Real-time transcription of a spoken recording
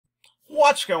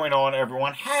What's going on,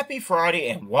 everyone? Happy Friday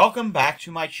and welcome back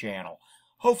to my channel.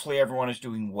 Hopefully everyone is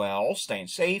doing well, staying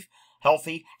safe,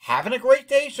 healthy, having a great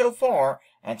day so far,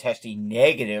 and testing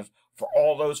negative for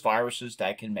all those viruses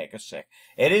that can make us sick.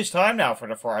 It is time now for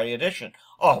the Friday edition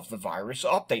of the Virus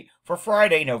Update for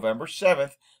Friday, November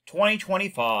 7th,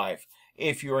 2025.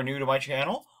 If you are new to my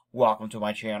channel, welcome to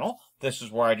my channel. This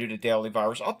is where I do the daily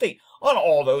virus update on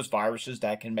all those viruses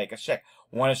that can make us sick.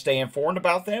 Want to stay informed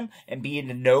about them and be in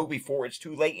the know before it's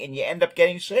too late and you end up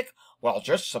getting sick? Well,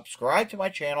 just subscribe to my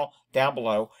channel down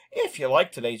below. If you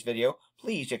like today's video,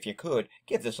 please, if you could,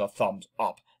 give this a thumbs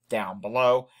up down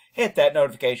below. Hit that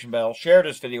notification bell, share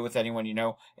this video with anyone you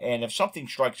know, and if something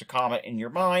strikes a comment in your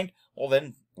mind, well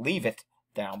then leave it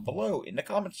down below in the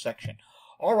comments section.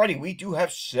 Alrighty, we do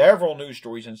have several news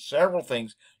stories and several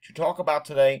things to talk about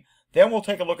today. Then we'll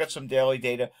take a look at some daily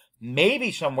data,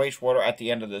 maybe some wastewater at the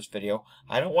end of this video.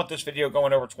 I don't want this video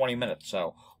going over 20 minutes,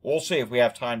 so we'll see if we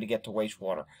have time to get to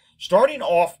wastewater. Starting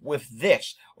off with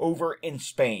this over in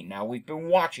Spain. Now, we've been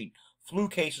watching flu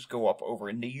cases go up over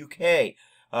in the UK.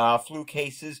 Flu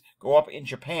cases go up in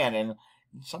Japan, and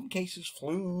in some cases,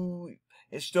 flu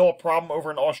is still a problem over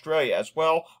in Australia as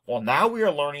well. Well, now we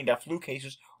are learning that flu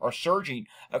cases are surging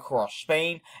across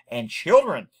Spain, and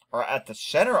children are at the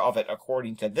center of it,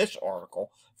 according to this article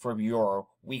from Euro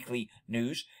Weekly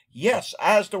News. Yes,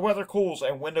 as the weather cools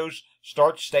and windows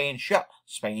start staying shut,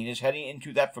 Spain is heading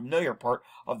into that familiar part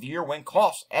of the year when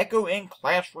coughs echo in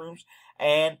classrooms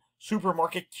and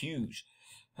supermarket queues.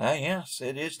 Yes,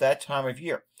 it is that time of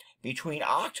year. Between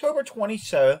October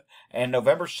 27th and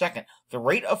November 2nd, the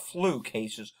rate of flu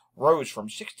cases rose from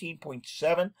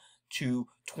 16.7 to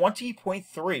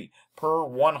 20.3 per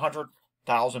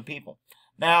 100,000 people.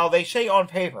 Now, they say on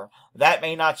paper, that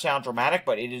may not sound dramatic,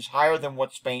 but it is higher than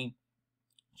what Spain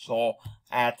saw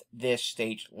at this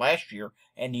stage last year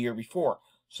and the year before.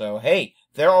 So, hey,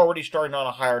 they're already starting on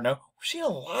a higher note. We're seeing a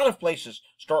lot of places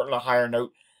starting on a higher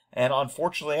note. And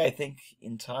unfortunately, I think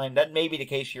in time, that may be the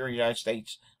case here in the United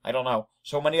States. I don't know.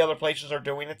 So many other places are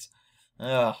doing it.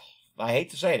 I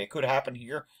hate to say it. It could happen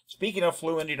here. Speaking of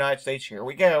flu in the United States, here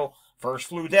we go. First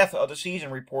flu death of the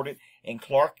season reported in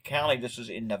Clark County. This is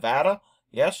in Nevada.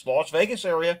 Yes, Las Vegas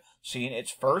area, seeing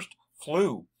its first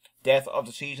flu death of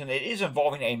the season. It is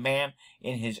involving a man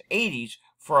in his 80s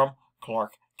from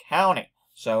Clark County.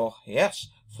 So, yes,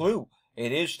 flu.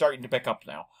 It is starting to pick up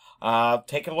now.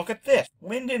 Take a look at this.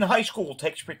 Linden High School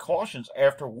takes precautions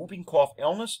after whooping cough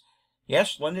illness.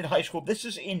 Yes, Linden High School. This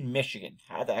is in Michigan.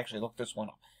 I had to actually look this one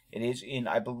up. It is in,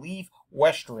 I believe,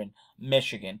 Western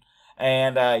Michigan.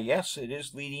 And, yes, it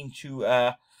is leading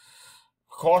to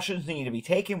precautions need to be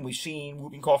taken. We've seen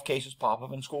whooping cough cases pop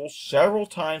up in schools several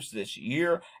times this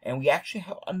year. And we actually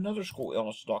have another school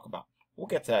illness to talk about. We'll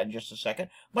get to that in just a second.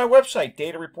 My website,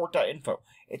 datareport.info.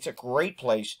 It's a great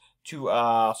place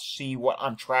to see what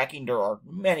I'm tracking. There are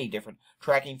many different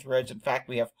tracking threads. In fact,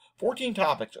 we have 14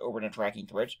 topics over in the tracking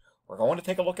threads. We're going to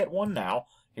take a look at one now.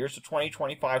 Here's the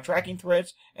 2025 tracking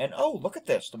threads. And oh, look at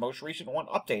this, the most recent one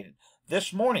updated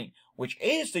this morning, which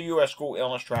is the U.S. school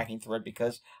illness tracking thread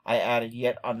because I added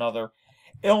yet another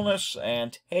illness.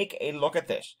 And take a look at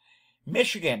this.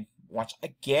 Michigan, once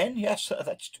again, yes,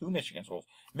 that's 2 Michigan schools.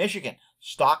 Michigan,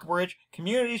 Stockbridge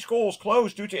Community Schools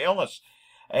closed due to illness.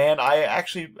 And I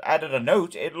actually added a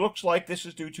note. It looks like this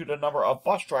is due to the number of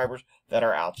bus drivers that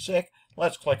are out sick.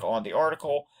 Let's click on the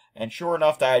article. And sure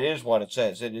enough, that is what it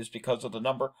says. It is because of the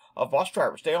number of bus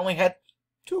drivers. They only had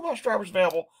 2 bus drivers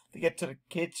available to get to the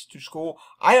kids to school.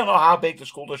 I don't know how big the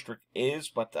school district is,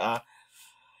 but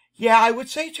yeah, I would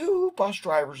say 2 bus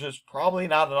drivers is probably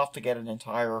not enough to get an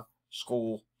entire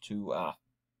school to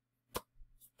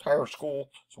entire school's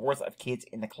worth of kids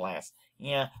in the class.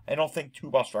 Yeah, I don't think 2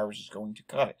 bus drivers is going to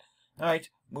cut it. All right,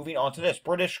 moving on to this.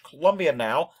 British Columbia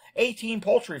now, 18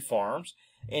 poultry farms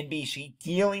in BC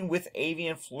dealing with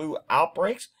avian flu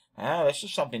outbreaks. This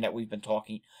is something that we've been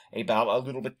talking about a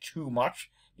little bit too much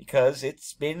because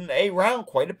it's been around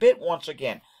quite a bit once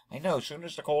again. I know, as soon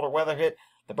as the colder weather hit,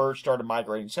 the birds started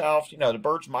migrating south. You know, the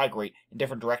birds migrate in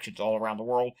different directions all around the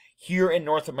world. Here in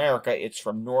North America, it's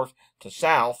from north to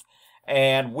south.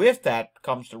 And with that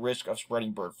comes the risk of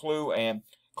spreading bird flu, and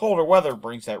colder weather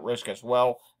brings that risk as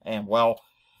well. And, well,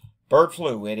 bird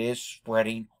flu, it is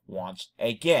spreading once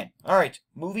again. All right,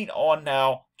 moving on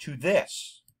now to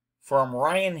this. From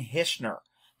Ryan Hissner,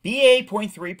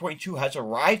 BA.3.2 has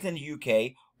arrived in the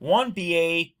UK. One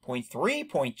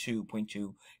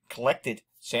BA.3.2.2 collected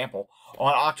sample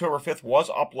on October 5th was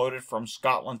uploaded from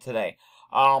Scotland today.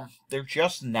 They're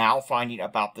just now finding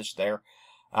about this there.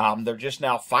 They're just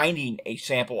now finding a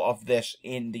sample of this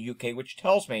in the UK, which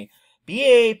tells me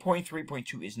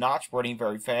BA.3.2 is not spreading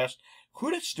very fast.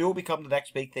 Could it still become the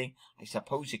next big thing? I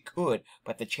suppose it could,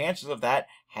 but the chances of that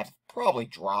have probably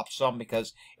dropped some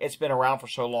because it's been around for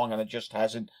so long and it just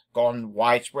hasn't gone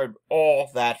widespread all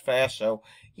that fast. So,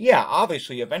 yeah,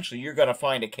 obviously, eventually you're going to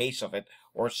find a case of it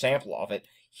or a sample of it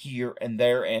here and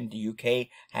there, and the UK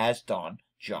has done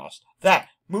just that.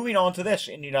 Moving on to this,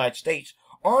 in the United States,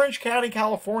 Orange County,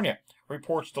 California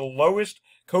reports the lowest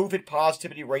COVID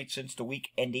positivity rate since the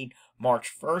week ending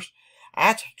March 1st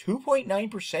at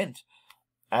 2.9%.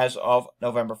 As of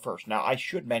November 1st. Now, I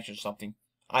should mention something.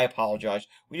 I apologize.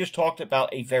 We just talked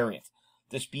about a variant.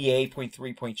 This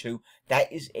BA.3.2, that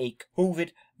is a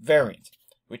COVID variant,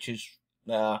 which is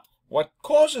what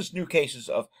causes new cases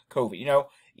of COVID. You know,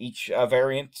 each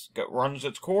variant runs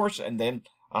its course, and then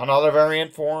another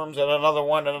variant forms, and another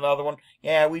one, and another one.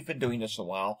 Yeah, we've been doing this a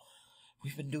while.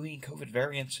 We've been doing COVID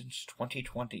variants since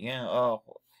 2020. Yeah, oh,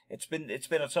 it's been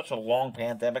such a long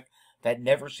pandemic that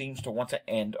never seems to want to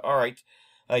end. All right.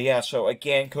 So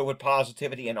again, COVID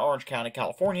positivity in Orange County,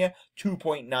 California,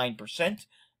 2.9%.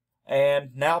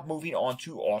 And now moving on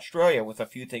to Australia with a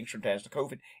few things from Dan's the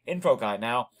COVID Info Guy.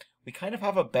 Now, we kind of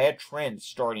have a bad trend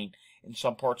starting in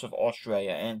some parts of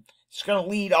Australia, and it's going to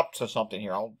lead up to something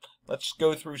here. Let's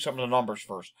go through some of the numbers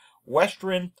first.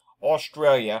 Western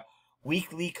Australia,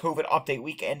 weekly COVID update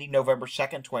week ending November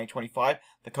 2nd, 2025.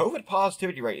 The COVID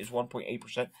positivity rate is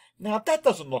 1.8%. Now, that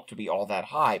doesn't look to be all that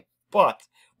high, but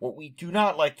what we do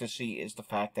not like to see is the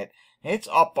fact that it's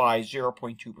up by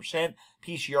 0.2%.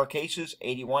 PCR cases,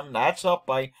 81, that's up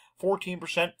by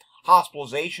 14%.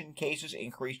 Hospitalization cases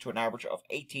increased to an average of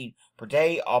 18 per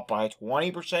day, up by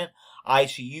 20%.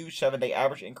 ICU 7-day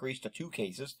average increased to 2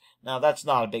 cases. Now, that's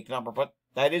not a big number, but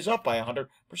that is up by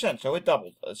 100%, so it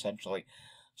doubled, essentially.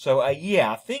 So,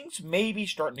 yeah, things may be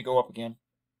starting to go up again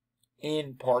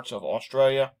in parts of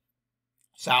Australia.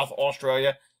 South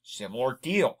Australia, similar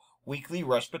deal. Weekly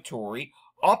respiratory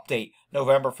update,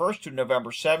 November 1st to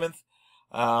November 7th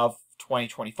of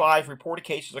 2025. Reported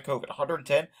cases of COVID,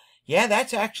 110. Yeah,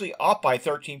 that's actually up by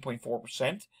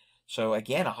 13.4%. So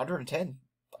again, 110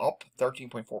 up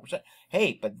 13.4%.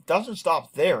 Hey, but it doesn't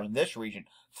stop there in this region.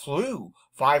 Flu,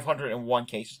 501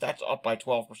 cases. That's up by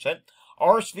 12%.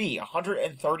 RSV,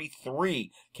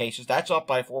 133 cases. That's up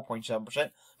by 4.7%.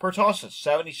 Pertussis,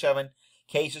 77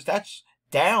 cases. That's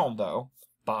down, though,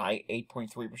 by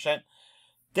 8.3%.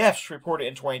 Deaths reported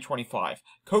in 2025.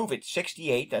 COVID,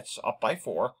 68. That's up by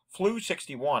 4. Flu,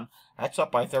 61. That's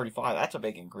up by 35. That's a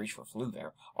big increase for flu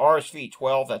there. RSV,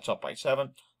 12. That's up by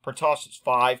 7. Pertussis,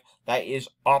 5. That is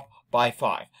up by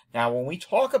 5. Now, when we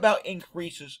talk about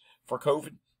increases for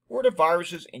COVID or the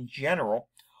viruses in general,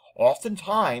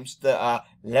 oftentimes the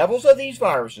levels of these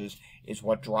viruses is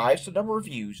what drives the number of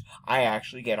views I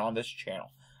actually get on this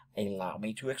channel. Allow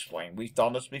me to explain. We've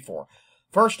done this before.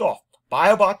 First off,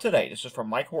 BioBot today, this is from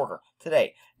Mike Horger,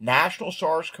 today, national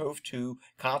SARS-CoV-2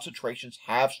 concentrations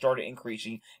have started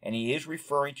increasing, and he is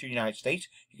referring to the United States.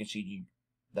 You can see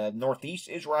the Northeast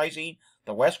is rising,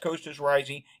 the West Coast is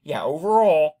rising. Yeah,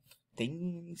 overall,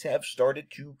 things have started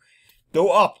to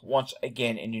go up once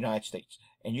again in the United States.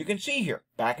 And you can see here,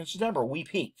 back in September, we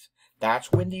peaked.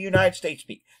 That's when the United States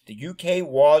peaked. The UK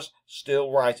was still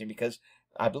rising because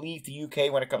I believe the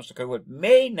UK, when it comes to COVID,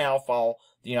 may now follow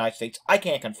the United States. I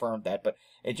can't confirm that, but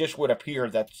it just would appear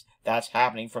that that's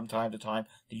happening from time to time.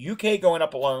 The UK going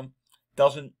up alone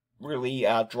doesn't really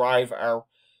drive our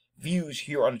views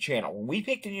here on the channel. When we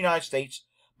peaked in the United States,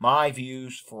 my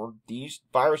views for these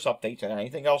virus updates and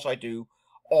anything else I do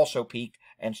also peaked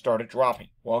and started dropping.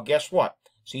 Well, guess what?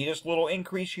 See this little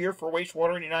increase here for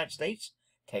wastewater in the United States?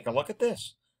 Take a look at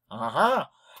this.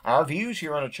 Our views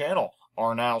here on the channel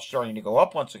are now starting to go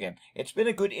up once again. It's been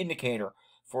a good indicator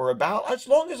for about as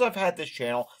long as I've had this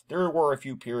channel. There were a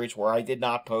few periods where I did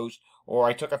not post or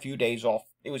I took a few days off.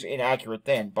 It was inaccurate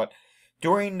then, but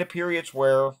during the periods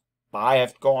where I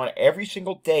have gone every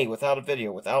single day without a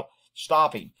video, without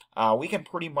stopping, we can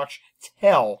pretty much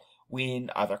tell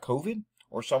when either COVID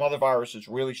or some other virus is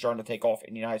really starting to take off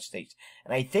in the United States.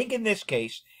 And I think in this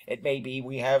case, it may be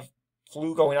we have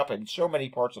flu going up in so many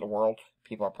parts of the world.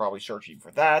 People are probably searching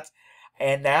for that.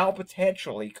 And now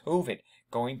potentially COVID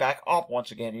going back up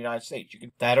once again in the United States. You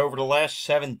can that over the last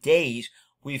 7 days,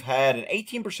 we've had an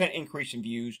 18% increase in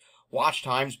views. Watch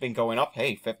time's been going up.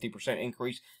 Hey, 50%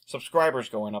 increase. Subscribers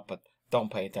going up, but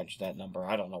don't pay attention to that number.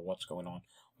 I don't know what's going on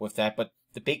with that. But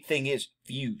the big thing is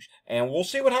views. And we'll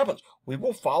see what happens. We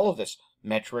will follow this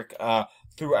metric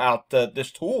throughout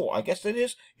this tool. I guess it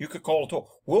is. You could call it a tool.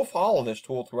 We'll follow this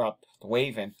tool throughout the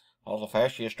wave. And all the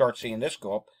faster you start seeing this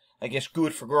go up, I guess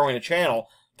good for growing a channel,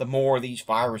 the more these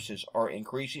viruses are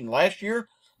increasing. Last year,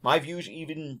 my views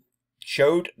even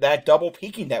showed that double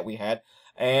peaking that we had,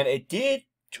 and it did,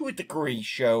 to a degree,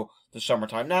 show the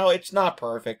summertime. Now, it's not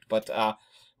perfect, but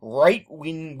right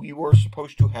when we were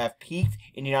supposed to have peaked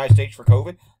in the United States for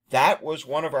COVID, that was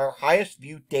one of our highest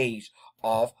viewed days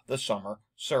of the summer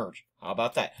surge. How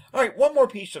about that? All right, one more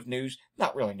piece of news.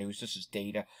 Not really news, this is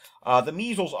data. The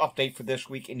measles update for this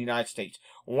week in the United States.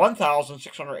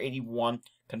 1,681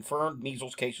 confirmed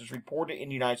measles cases reported in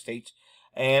the United States,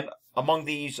 and among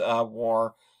these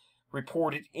were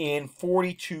reported in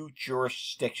 42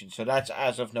 jurisdictions. So that's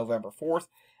as of November 4th.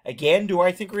 Again, do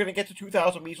I think we're going to get to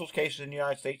 2,000 measles cases in the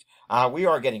United States? We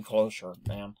are getting closer,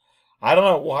 man. I don't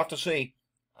know. We'll have to see.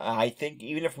 I think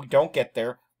even if we don't get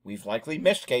there, we've likely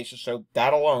missed cases, so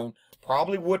that alone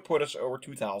probably would put us over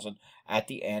 2,000 at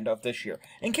the end of this year.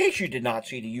 In case you did not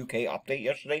see the UK update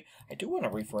yesterday, I do want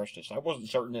to refresh this. I wasn't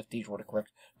certain if these were the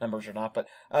correct numbers or not, but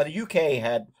the UK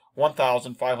had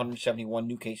 1,571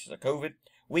 new cases of COVID.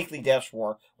 Weekly deaths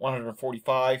were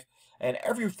 145, and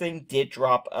everything did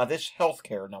drop. This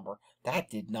healthcare number, that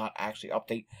did not actually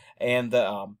update, and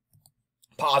the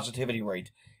positivity rate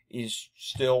is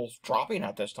still dropping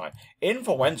at this time.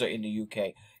 Influenza in the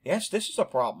UK. Yes, this is a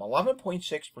problem.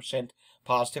 11.6%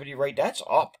 positivity rate. That's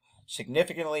up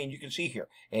significantly, and you can see here,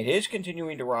 it is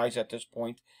continuing to rise at this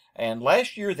point. And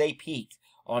last year they peaked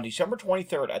on December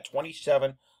 23rd at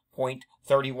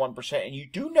 27.31%. And you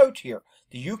do note here,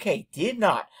 the UK did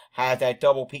not have that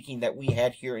double peaking that we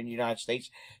had here in the United States.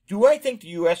 Do I think the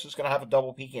US is going to have a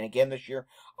double peaking again this year?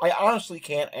 I honestly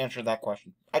can't answer that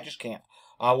question. I just can't.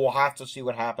 We'll have to see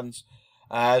what happens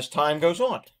as time goes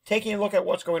on. Taking a look at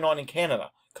what's going on in Canada.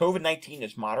 COVID-19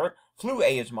 is moderate, flu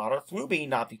A is moderate, flu B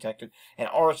not detected, and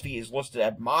RSV is listed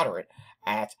as moderate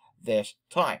at this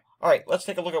time. All right, let's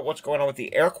take a look at what's going on with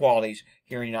the air qualities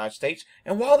here in the United States.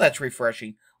 And while that's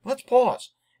refreshing, let's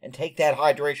pause and take that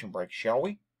hydration break, shall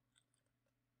we?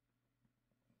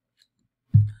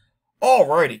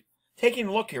 Alrighty. Taking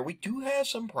a look here, we do have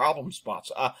some problem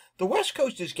spots. The West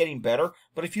Coast is getting better,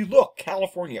 but if you look,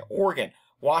 California, Oregon,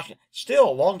 Washington, still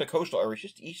along the coastal areas,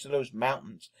 just east of those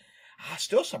mountains,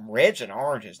 still some reds and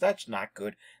oranges. That's not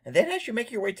good. And then as you make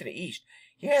your way to the east,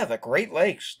 yeah, the Great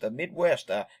Lakes, the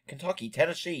Midwest, Kentucky,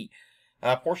 Tennessee,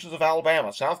 portions of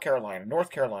Alabama, South Carolina,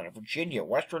 North Carolina, Virginia,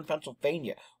 Western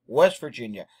Pennsylvania, West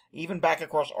Virginia, even back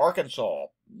across Arkansas,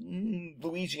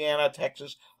 Louisiana,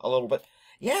 Texas, a little bit.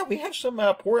 Yeah, we have some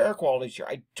poor air qualities here.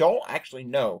 I don't actually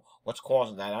know what's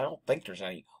causing that. I don't think there's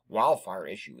any wildfire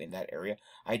issue in that area.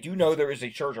 I do know there is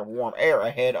a surge of warm air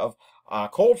ahead of a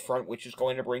cold front, which is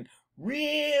going to bring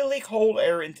really cold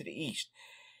air into the east.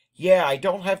 Yeah, I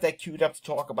don't have that queued up to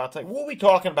talk about that. We'll be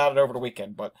talking about it over the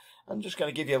weekend, but I'm just going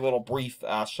to give you a little brief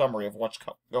summary of what's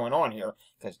going on here,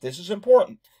 because this is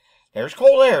important. There's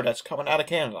cold air that's coming out of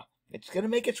Canada. It's going to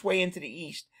make its way into the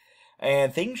east.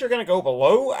 And things are going to go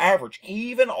below average,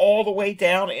 even all the way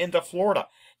down into Florida.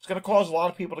 It's going to cause a lot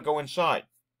of people to go inside.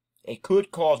 It could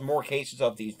cause more cases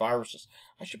of these viruses.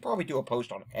 I should probably do a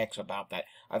post on X about that.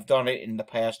 I've done it in the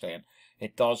past, and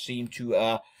it does seem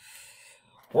to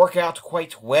work out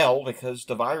quite well, because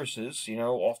the viruses,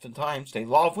 oftentimes they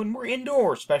love when we're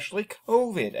indoors, especially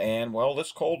COVID. And, well,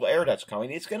 this cold air that's coming,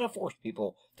 it's going to force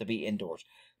people to be indoors.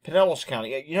 Pinellas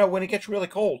County, when it gets really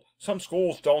cold, some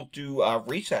schools don't do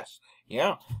recess.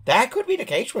 Yeah, that could be the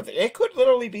case with it. It could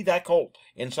literally be that cold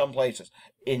in some places.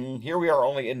 Here we are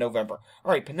only in November.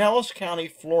 All right, Pinellas County,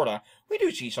 Florida. We do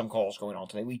see some calls going on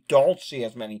today. We don't see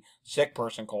as many sick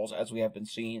person calls as we have been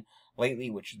seeing lately,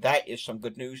 which that is some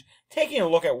good news. Taking a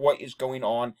look at what is going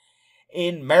on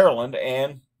in Maryland,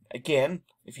 and again,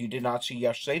 if you did not see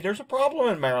yesterday, there's a problem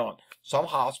in Maryland. Some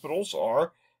hospitals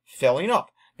are filling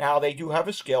up. Now, they do have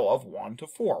a scale of 1 to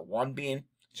 4, 1 being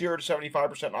 0 to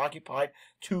 75% occupied,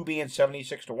 2 being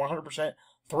 76 to 100%,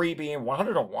 3 being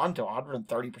 101 to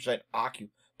 130%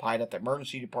 occupied at the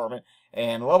emergency department,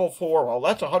 and level 4, well,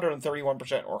 that's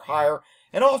 131% or higher.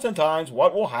 And oftentimes,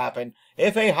 what will happen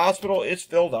if a hospital is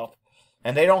filled up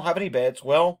and they don't have any beds?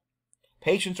 Well,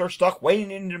 patients are stuck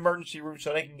waiting in the emergency room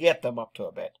so they can get them up to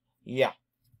a bed. Yeah.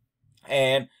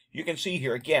 And you can see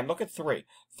here, again, look at 3.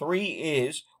 3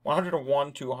 is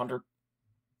 101 to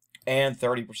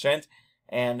 130%.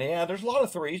 And yeah, there's a lot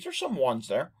of 3s. There's some 1s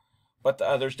there. But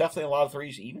there's definitely a lot of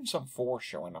 3s, even some 4s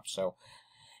showing up. So,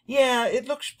 yeah, it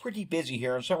looks pretty busy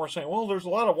here. And some are saying, well, there's a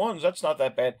lot of 1s. That's not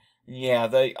that bad. Yeah,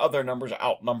 the other numbers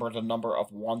outnumber the number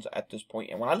of 1s at this point.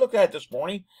 And when I looked at it this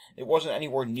morning, it wasn't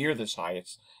anywhere near this high.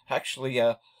 It's actually,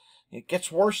 it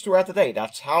gets worse throughout the day.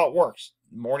 That's how it works.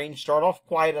 Mornings start off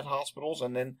quiet at hospitals,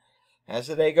 and then as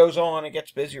the day goes on, it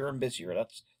gets busier and busier.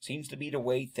 That seems to be the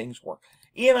way things work.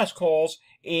 EMS calls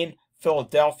in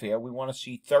Philadelphia, we want to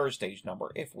see Thursday's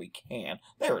number if we can.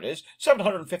 There it is,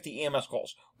 750 EMS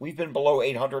calls. We've been below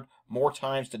 800 more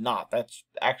times than not. That's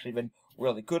actually been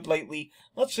really good lately.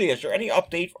 Let's see, is there any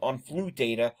update on flu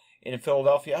data in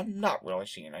Philadelphia? I'm not really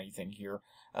seeing anything here.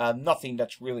 Nothing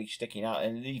that's really sticking out,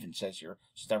 and it even says here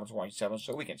September 27th,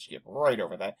 so we can skip right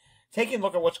over that. Taking a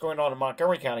look at what's going on in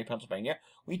Montgomery County, Pennsylvania,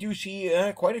 we do see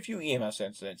quite a few EMS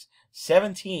incidents.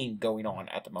 17 going on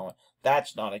at the moment.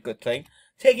 That's not a good thing.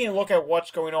 Taking a look at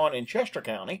what's going on in Chester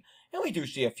County, and we do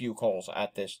see a few calls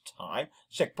at this time.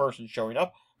 Sick persons showing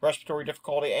up, respiratory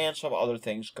difficulty, and some other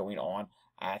things going on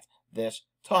at this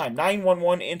time.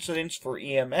 911 incidents for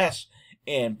EMS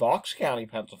in Bucks County,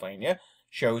 Pennsylvania,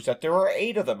 shows that there are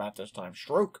 8 of them at this time.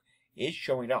 Stroke is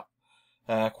showing up.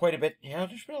 Quite a bit.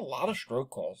 There's been a lot of stroke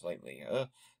calls lately.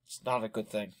 It's not a good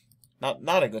thing.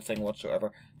 Not a good thing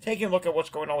whatsoever. Taking a look at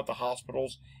what's going on with the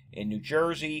hospitals in New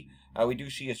Jersey, we do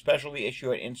see a specialty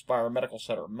issue at Inspire Medical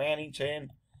Center Mannington.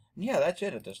 Yeah, that's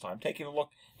it at this time. Taking a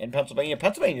look in Pennsylvania.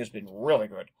 Pennsylvania's been really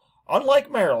good.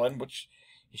 Unlike Maryland, which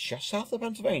is just south of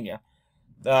Pennsylvania,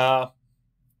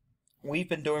 we've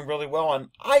been doing really well. And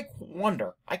I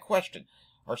question,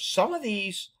 are some of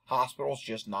these hospitals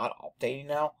just not updating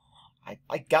now?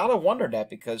 I gotta wonder that,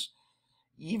 because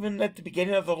even at the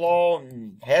beginning of the law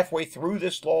and halfway through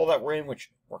this law that we're in,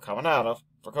 which we're coming out of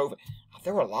for COVID,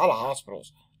 there were a lot of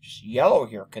hospitals just yellow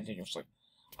here continuously.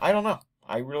 I don't know.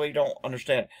 I really don't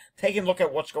understand. Taking a look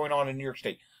at what's going on in New York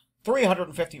State,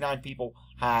 359 people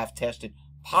have tested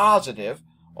positive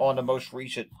on the most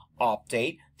recent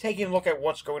update. Taking a look at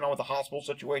what's going on with the hospital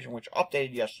situation, which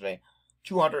updated yesterday,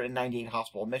 298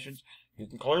 hospital admissions. You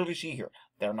can clearly see here,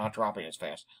 they're not dropping as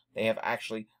fast. They have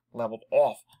actually leveled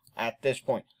off at this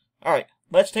point. All right,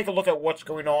 let's take a look at what's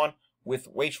going on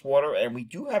with wastewater, and we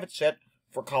do have it set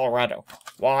for Colorado.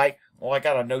 Why? Well, I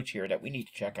got a note here that we need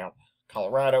to check out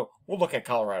Colorado. We'll look at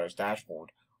Colorado's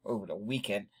dashboard over the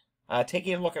weekend.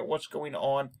 Taking a look at what's going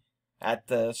on at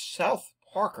the South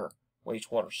Parker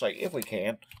wastewater site, if we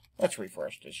can. Let's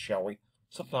refresh this, shall we?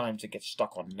 Sometimes it gets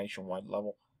stuck on a nationwide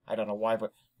level. I don't know why,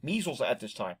 but measles at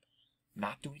this time,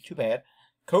 not doing too bad.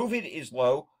 COVID is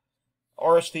low.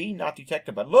 RSV not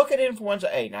detected, but look at influenza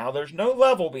A. Now, there's no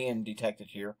level being detected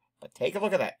here, but take a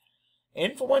look at that.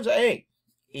 Influenza A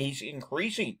is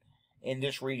increasing in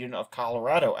this region of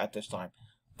Colorado at this time.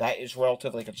 That is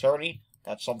relatively concerning.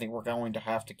 That's something we're going to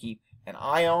have to keep an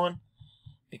eye on,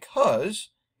 because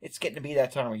it's getting to be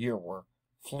that time of year where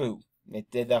flu,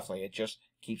 it just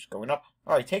keeps going up.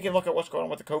 All right, taking a look at what's going on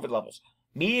with the COVID levels.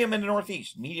 Medium in the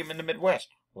Northeast, medium in the Midwest,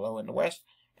 low in the West,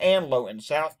 and low in the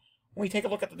South. When we take a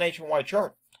look at the nationwide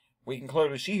chart, we can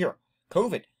clearly see here,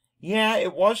 COVID, yeah,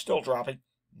 it was still dropping.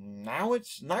 Now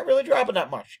it's not really dropping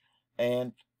that much. And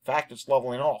in fact, it's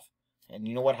leveling off. And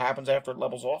you know what happens after it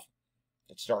levels off?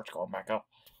 It starts going back up.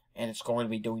 And it's going to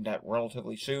be doing that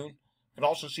relatively soon. You can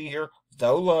also see here,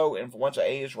 though low, influenza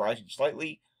A is rising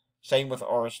slightly. Same with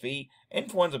RSV.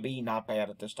 Influenza B, not bad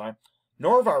at this time.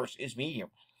 Norovirus is medium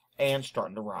and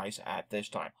starting to rise at this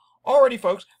time. Alrighty,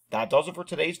 folks, that does it for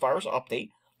today's virus update.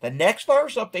 The next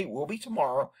virus update will be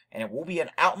tomorrow, and it will be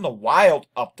an out in the wild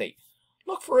update.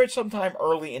 Look for it sometime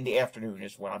early in the afternoon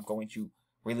is when I'm going to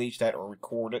release that or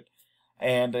record it.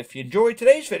 And if you enjoyed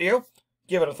today's video,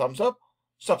 give it a thumbs up,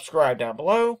 subscribe down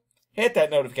below, hit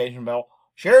that notification bell,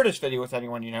 share this video with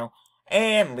anyone you know,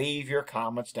 and leave your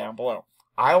comments down below.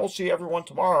 I will see everyone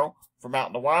tomorrow from Out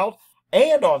in the Wild,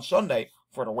 and on Sunday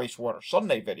for the Wastewater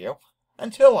Sunday video.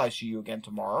 Until I see you again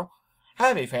tomorrow,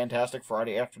 have a fantastic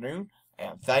Friday afternoon,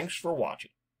 and thanks for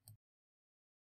watching.